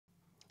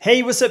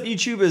Hey, what's up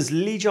YouTubers?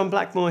 Lee John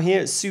Blackmore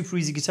here at Super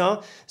Easy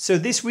Guitar. So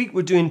this week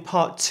we're doing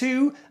part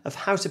 2 of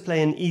how to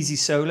play an easy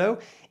solo.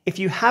 If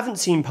you haven't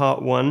seen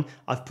part 1,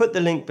 I've put the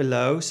link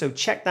below, so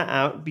check that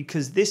out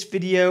because this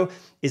video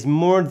is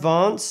more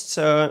advanced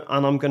and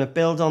I'm going to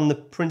build on the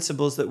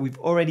principles that we've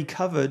already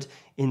covered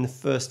in the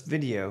first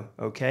video,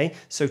 okay?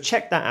 So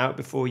check that out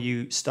before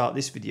you start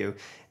this video.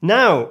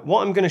 Now,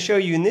 what I'm going to show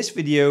you in this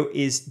video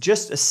is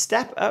just a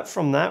step up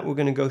from that. We're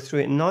going to go through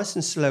it nice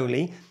and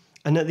slowly.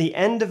 And at the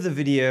end of the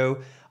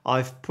video,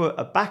 I've put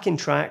a backing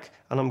track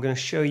and I'm going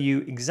to show you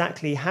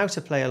exactly how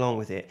to play along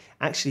with it.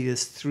 Actually,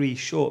 there's 3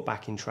 short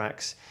backing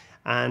tracks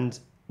and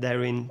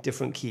they're in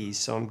different keys.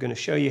 So I'm going to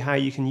show you how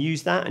you can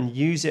use that and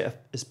use it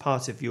as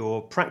part of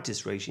your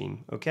practice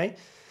regime, okay?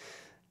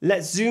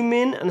 Let's zoom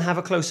in and have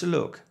a closer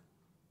look.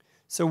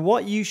 So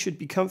what you should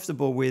be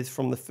comfortable with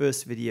from the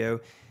first video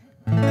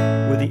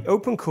were the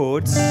open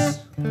chords.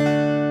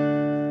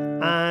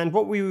 And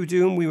what we were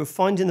doing, we were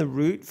finding the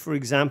root, for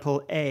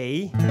example,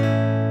 A.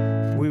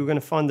 We were going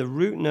to find the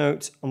root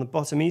note on the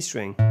bottom E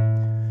string,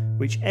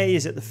 which A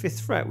is at the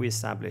 5th fret we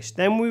established.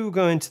 Then we were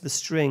going to the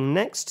string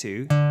next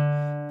to,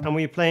 and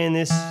we were playing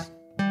this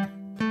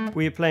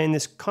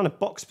kind of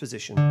box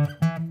position.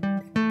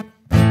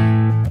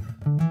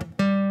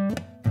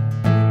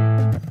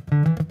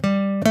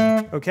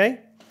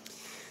 Okay?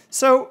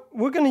 So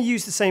we're going to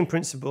use the same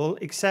principle,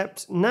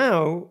 except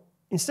now,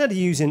 instead of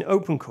using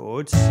open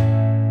chords,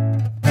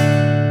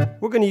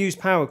 we're going to use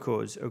power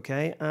chords,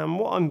 okay? And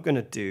what I'm going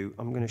to do,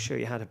 I'm going to show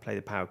you how to play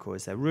the power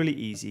chords. They're really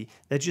easy.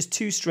 They're just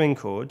 2 string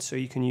chords, so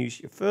you can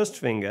use your first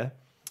finger.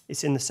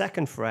 It's in the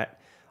 2nd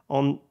fret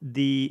on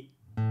the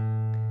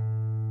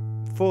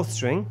 4th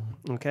string,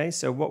 okay?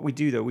 So what we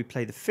do though, we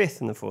play the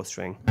 5th and the 4th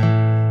string.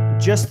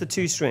 Just the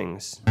 2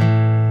 strings.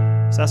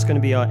 So that's going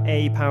to be our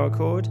A power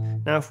chord.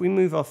 Now if we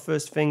move our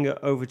first finger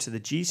over to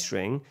the G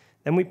string,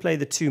 then we play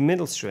the 2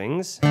 middle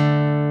strings.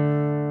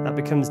 That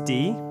becomes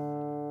D.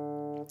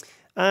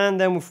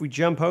 And then if we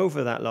jump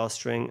over that last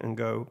string and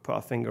go put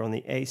our finger on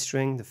the A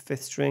string, the 5th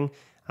string,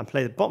 and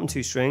play the bottom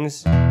 2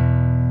 strings,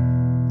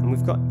 and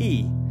we've got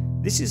E.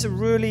 This is a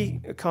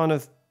really kind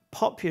of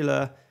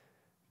popular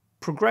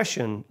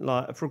progression.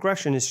 Like a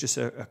progression is just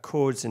a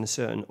chords in a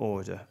certain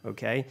order,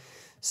 okay?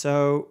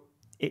 So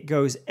it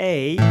goes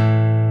A,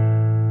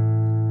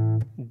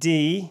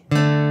 D,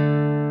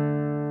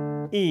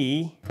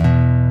 E,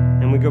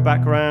 and we go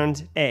back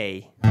around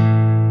A.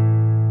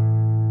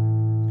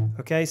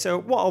 Okay,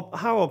 so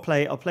how I'll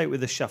play it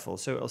with a shuffle,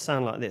 so it'll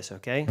sound like this,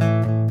 okay?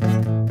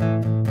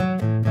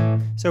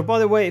 So by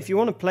the way, if you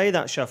want to play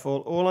that shuffle,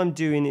 all I'm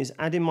doing is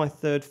adding my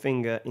 3rd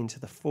finger into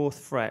the 4th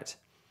fret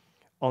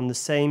on the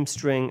same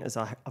string as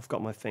I've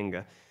got my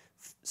finger.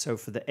 So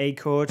for the A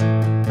chord,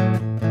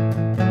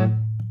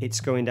 it's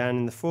going down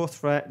in the 4th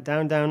fret,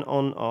 down, down,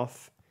 on,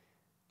 off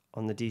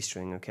on the D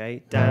string,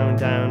 okay? Down,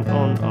 down,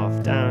 on,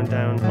 off, down,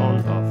 down,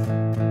 on, off.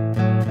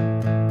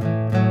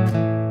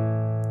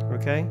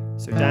 Okay,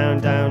 so down,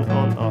 down,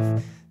 on,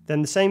 off.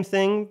 Then the same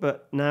thing,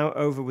 but now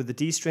over with the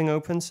D string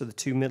open, so the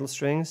 2 middle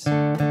strings. Then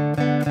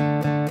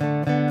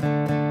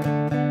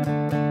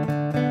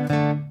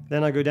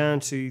I go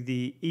down to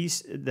the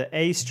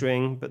A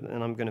string, but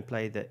then I'm going to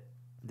play the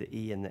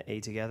E and the A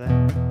together.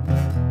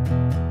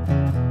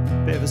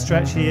 Bit of a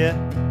stretch here,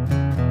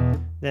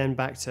 then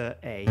back to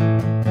A.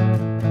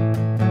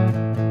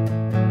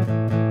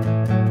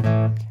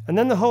 And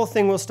then the whole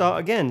thing will start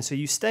again, so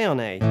you stay on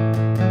A.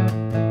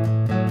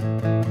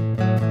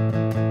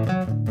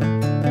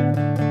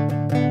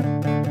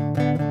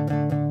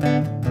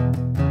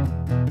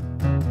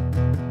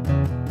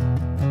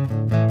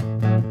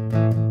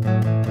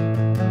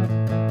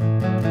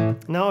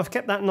 Now I've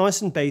kept that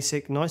nice and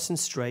basic, nice and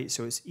straight,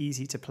 so it's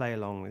easy to play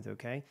along with,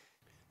 okay?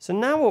 So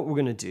now what we're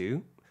going to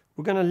do,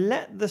 we're going to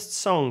let the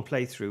song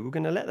play through, we're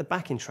going to let the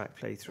backing track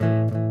play through.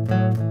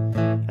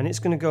 And it's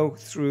going to go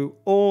through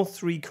all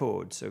 3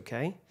 chords,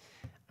 okay?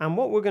 And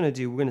what we're going to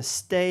do, we're going to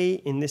stay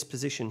in this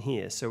position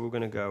here. So we're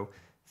going to go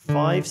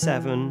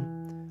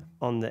 5-7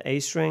 on the A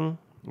string,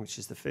 which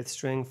is the 5th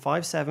string,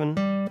 5-7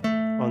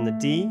 on the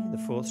D, the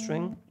 4th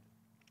string,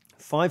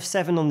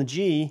 5-7 on the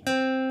G,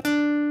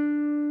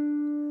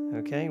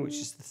 okay, which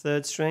is the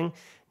 3rd string.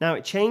 Now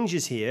it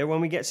changes here.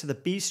 When we get to the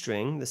B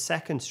string, the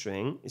 2nd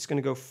string, it's going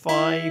to go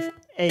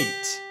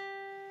 5-8.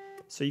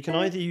 So you can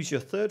either use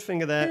your 3rd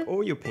finger there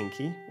or your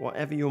pinky,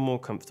 whatever you're more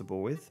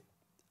comfortable with.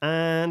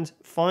 And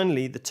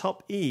finally, the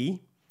top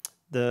E,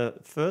 the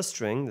 1st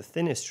string, the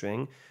thinnest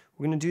string,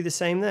 we're going to do the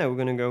same there. We're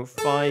going to go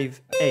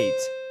 5-8.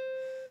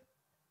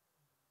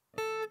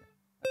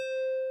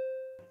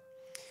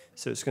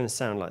 So it's going to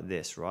sound like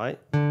this, right?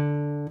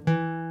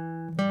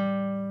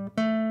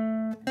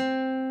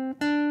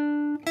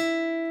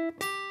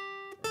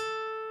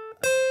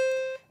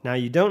 Now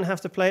you don't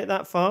have to play it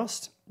that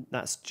fast.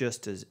 That's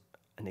just as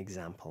an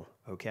example,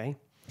 okay?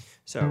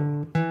 So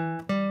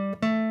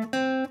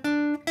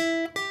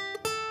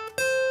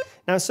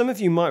now some of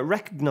you might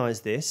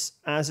recognize this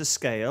as a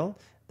scale,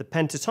 the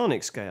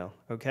pentatonic scale,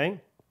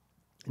 okay?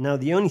 Now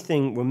the only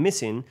thing we're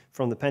missing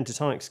from the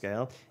pentatonic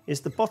scale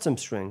is the bottom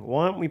string.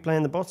 Why aren't we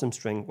playing the bottom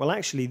string? Well,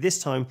 actually this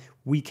time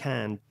we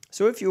can.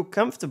 So if you're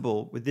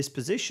comfortable with this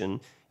position,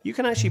 you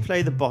can actually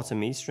play the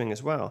bottom E string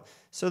as well.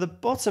 So the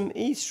bottom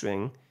E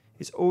string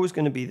is always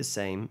going to be the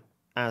same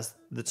as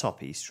the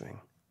top E string.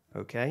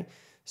 Okay,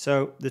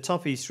 so the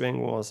top E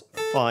string was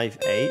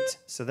 5/8,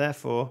 so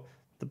therefore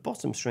the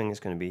bottom string is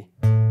going to be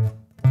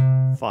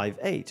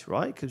 5/8,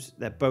 right? Because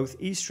they're both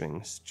E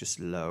strings, just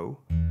low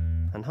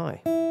and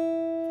high.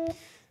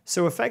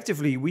 So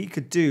effectively we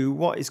could do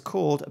what is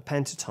called a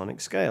pentatonic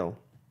scale.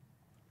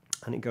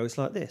 And it goes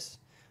like this.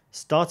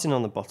 Starting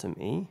on the bottom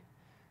E,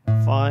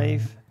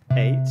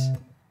 5/8,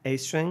 A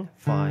string,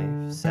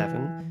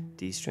 5/7,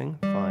 D string,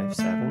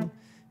 5/7,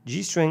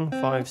 G string,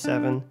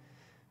 5/7,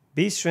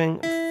 B string,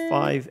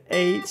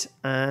 5/8,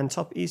 and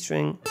top E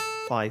string,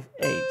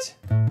 5/8.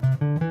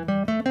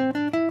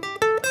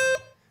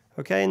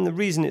 Okay, and the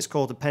reason it's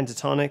called a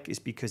pentatonic is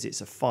because it's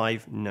a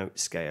 5-note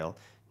scale.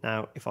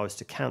 Now, if I was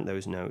to count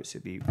those notes,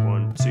 it'd be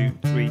 1, 2,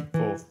 3,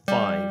 4,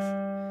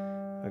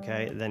 5.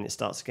 Okay, then it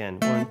starts again.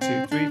 1,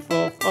 2, 3,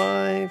 4,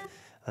 5,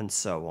 and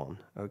so on.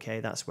 Okay,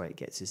 that's where it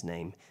gets its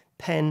name.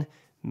 Pen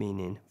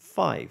meaning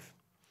 5.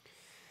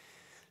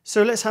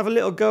 So let's have a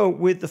little go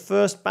with the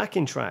first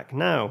backing track.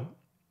 Now,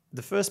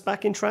 the first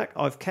backing track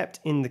I've kept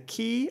in the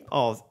key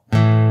of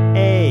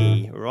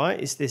A, right?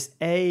 It's this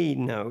A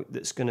note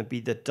that's going to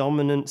be the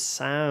dominant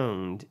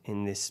sound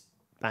in this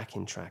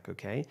backing track,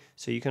 okay?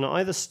 So you can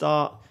either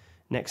start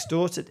next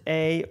door to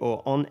A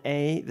or on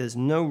A. There's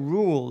no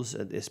rules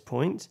at this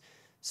point.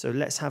 So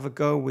let's have a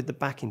go with the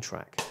backing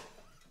track.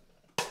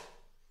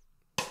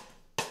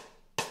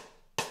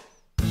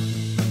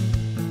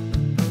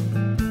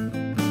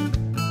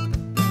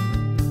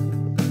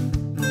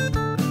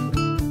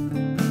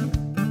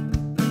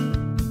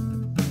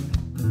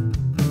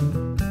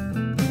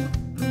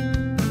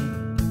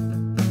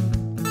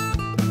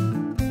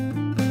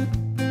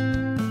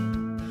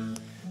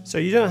 So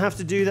you don't have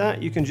to do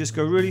that, you can just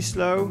go really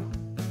slow,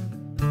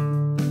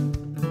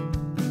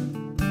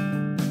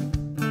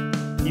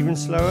 even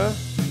slower.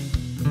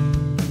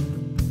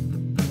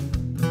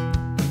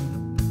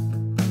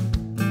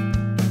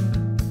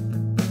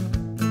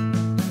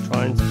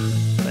 Try and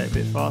play it a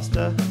bit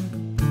faster.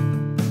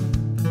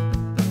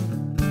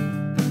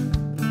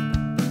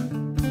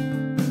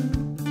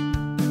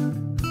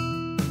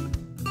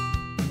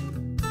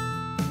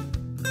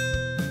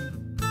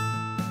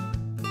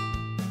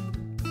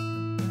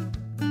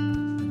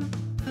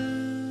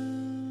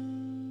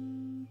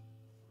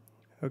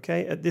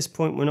 Okay, at this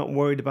point we're not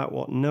worried about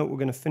what note we're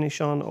going to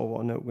finish on or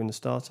what note we're going to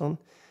start on.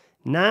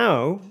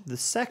 Now, the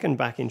second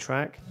backing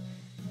track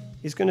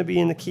is going to be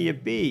in the key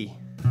of B.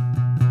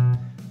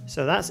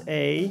 So that's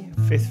A,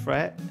 5th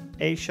fret,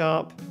 A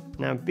sharp,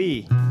 now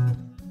B.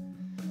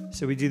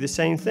 So we do the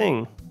same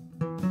thing.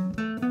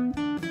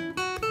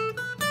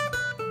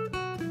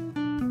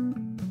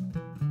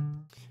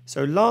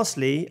 So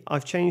lastly,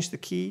 I've changed the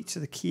key to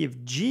the key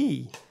of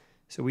G.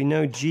 So we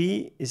know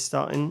G is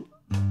starting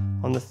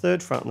on the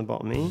 3rd fret on the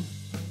bottom E.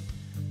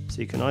 So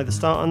you can either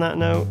start on that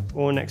note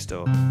or next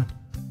door.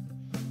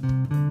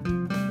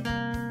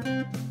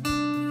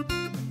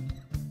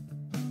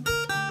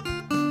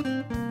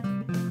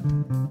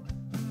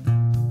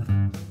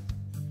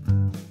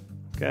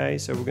 Okay,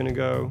 so we're going to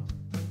go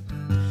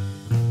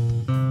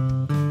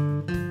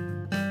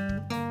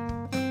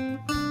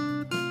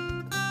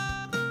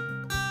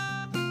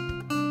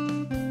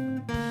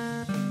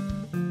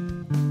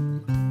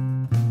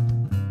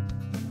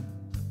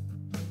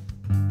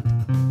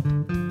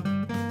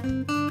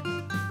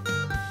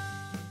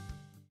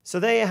So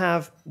there you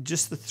have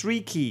just the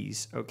 3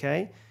 keys,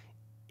 okay?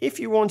 If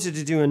you wanted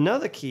to do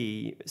another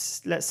key,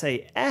 let's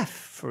say F,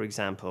 for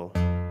example,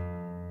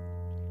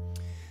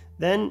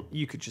 then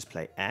you could just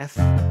play F.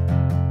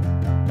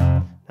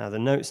 Now the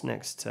notes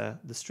next to,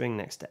 the string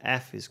next to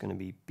F is going to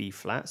be B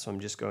flat, so I'm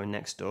just going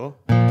next door.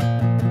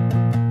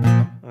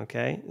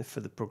 Okay, for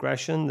the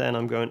progression, then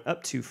I'm going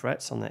up 2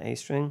 frets on the A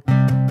string.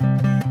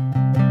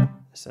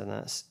 So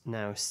that's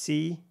now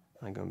C,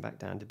 I'm going back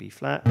down to B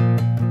flat.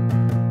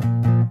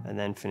 And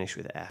then finish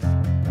with F.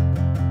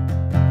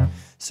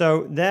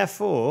 So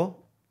therefore,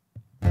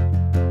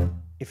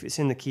 if it's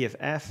in the key of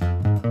F,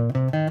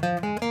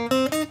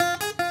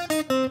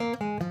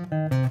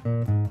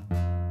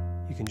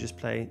 you can just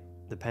play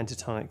the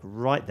pentatonic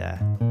right there.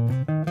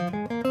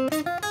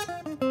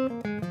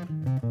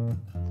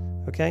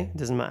 Okay, it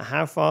doesn't matter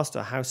how fast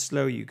or how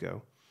slow you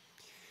go.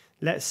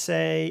 Let's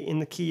say in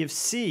the key of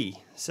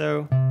C,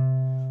 so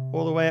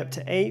all the way up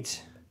to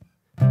 8.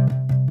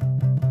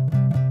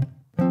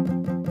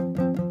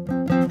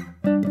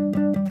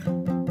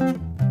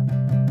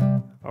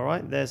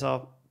 There's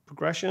our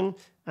progression,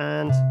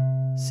 and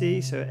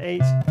C, so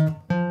 8.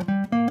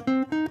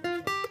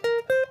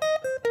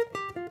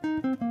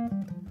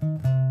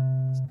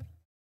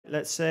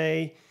 Let's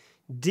say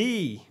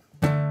D,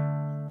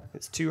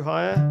 it's 2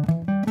 higher.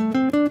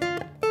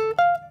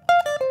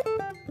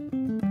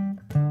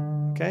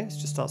 Okay, it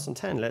just starts on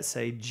 10. Let's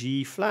say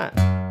G flat,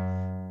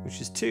 which which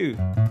is 2.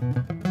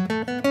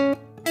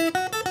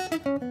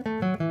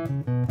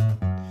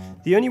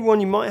 The only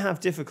one you might have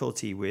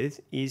difficulty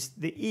with is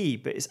the E,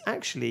 but it's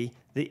actually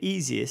the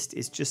easiest.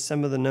 It's just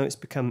some of the notes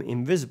become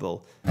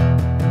invisible.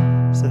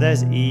 So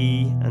there's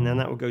E, and then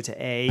that will go to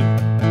A,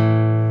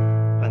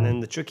 and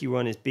then the tricky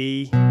one is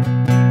B,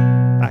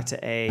 back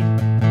to A,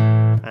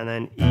 and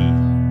then E.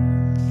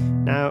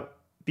 Now,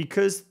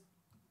 because,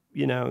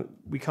 you know,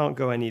 we can't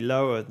go any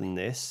lower than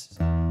this,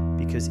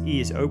 because E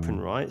is open,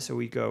 right? So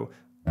we go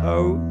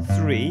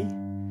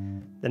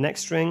O3, the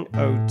next string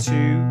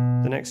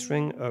O2, the next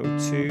string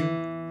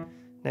O2,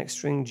 next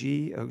string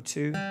G,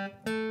 O2,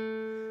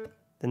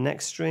 the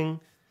next string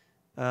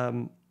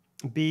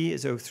B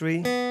is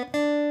O3,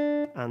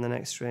 and the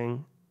next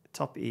string,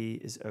 top E,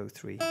 is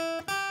O3.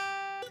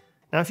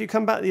 Now if you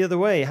come back the other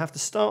way, you have to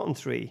start on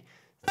 3.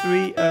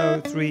 3,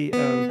 O, 3,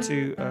 O,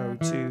 2, O,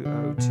 2,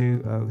 O,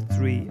 2, O,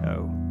 3,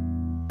 O.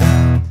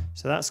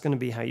 So that's going to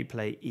be how you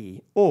play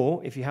E.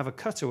 Or if you have a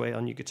cutaway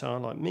on your guitar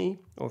like me,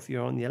 or if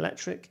you're on the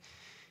electric,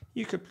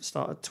 you could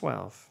start at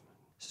 12.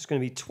 So it's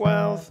going to be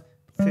 12,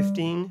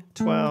 15,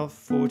 12,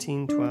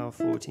 14, 12,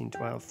 14,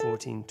 12,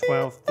 14,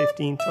 12,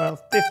 15,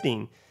 12,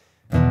 15.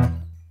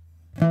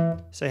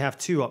 So you have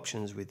 2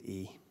 options with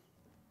E.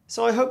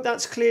 So I hope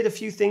that's cleared a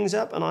few things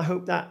up, and I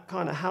hope that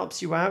kind of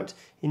helps you out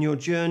in your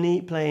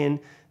journey playing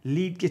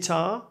lead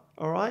guitar.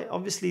 All right,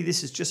 obviously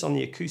this is just on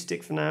the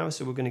acoustic for now,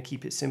 so we're going to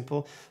keep it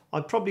simple.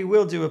 I probably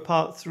will do a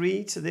part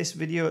 3 to this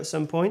video at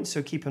some point,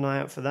 so keep an eye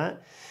out for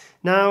that.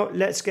 Now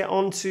let's get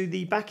on to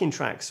the backing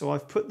tracks. So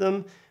I've put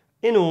them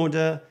in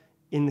order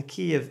in the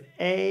key of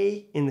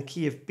A, in the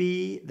key of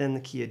B, then the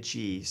key of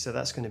G. So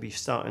that's going to be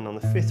starting on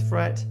the 5th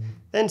fret,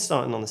 then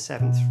starting on the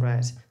 7th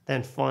fret,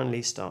 then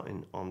finally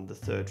starting on the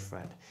 3rd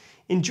fret.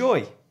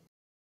 Enjoy!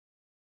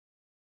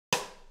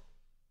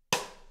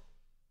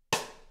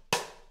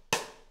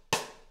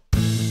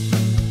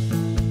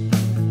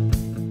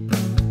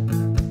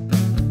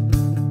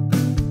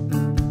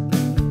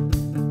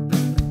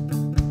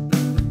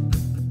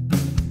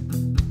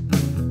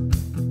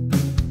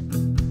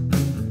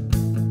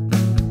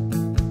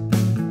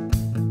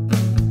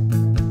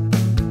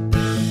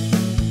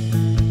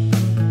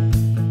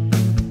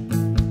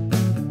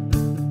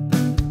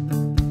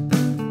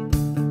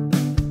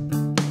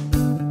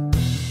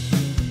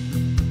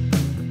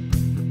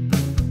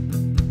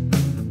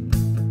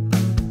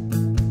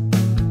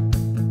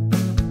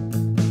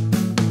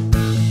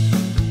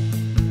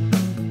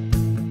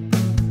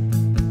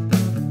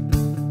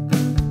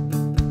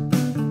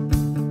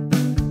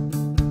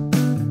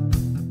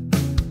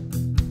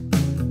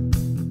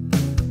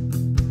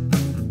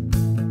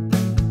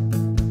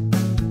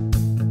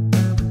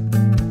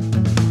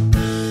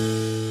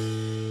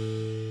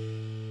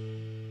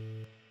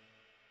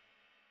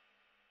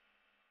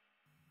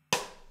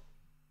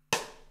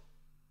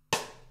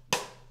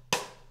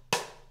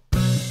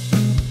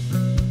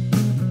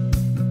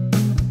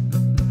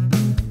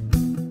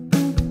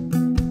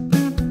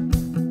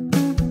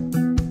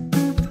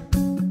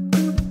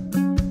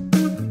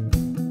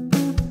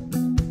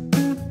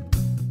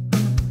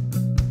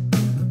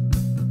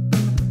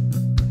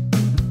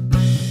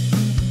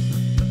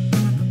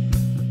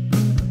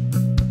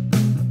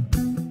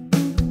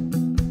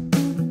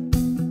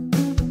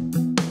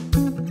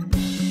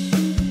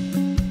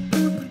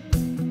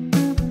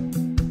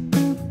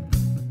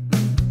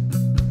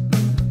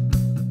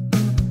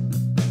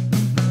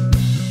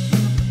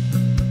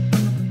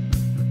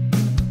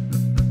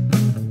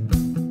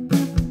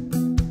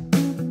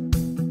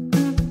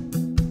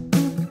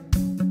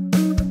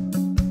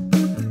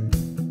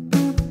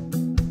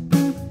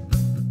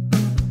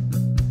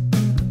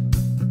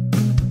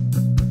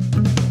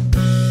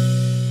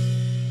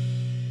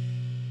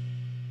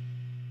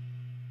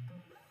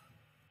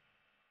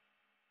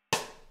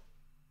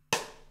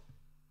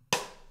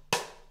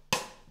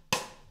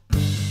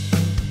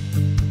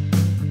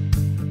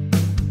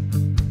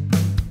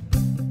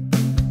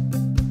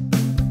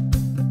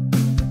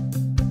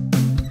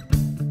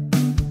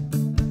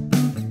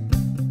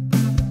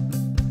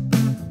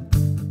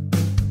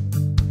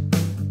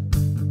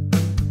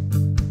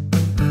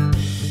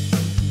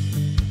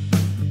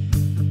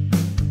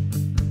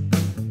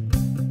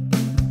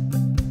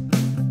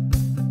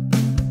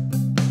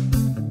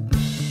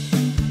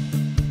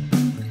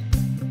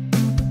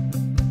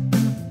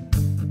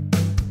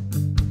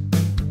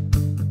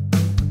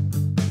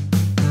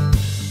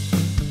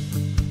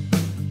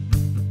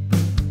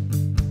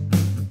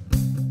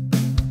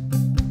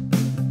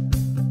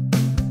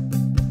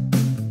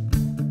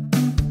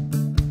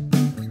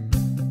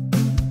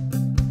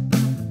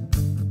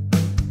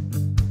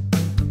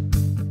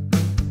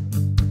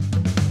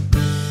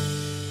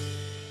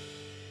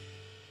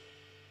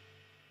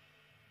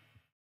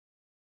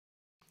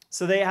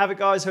 So there you have it,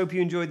 guys. Hope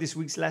you enjoyed this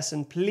week's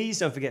lesson. Please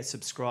don't forget to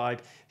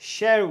subscribe,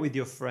 share it with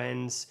your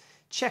friends,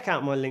 check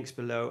out my links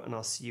below, and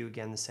I'll see you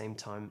again the same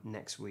time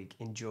next week.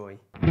 Enjoy.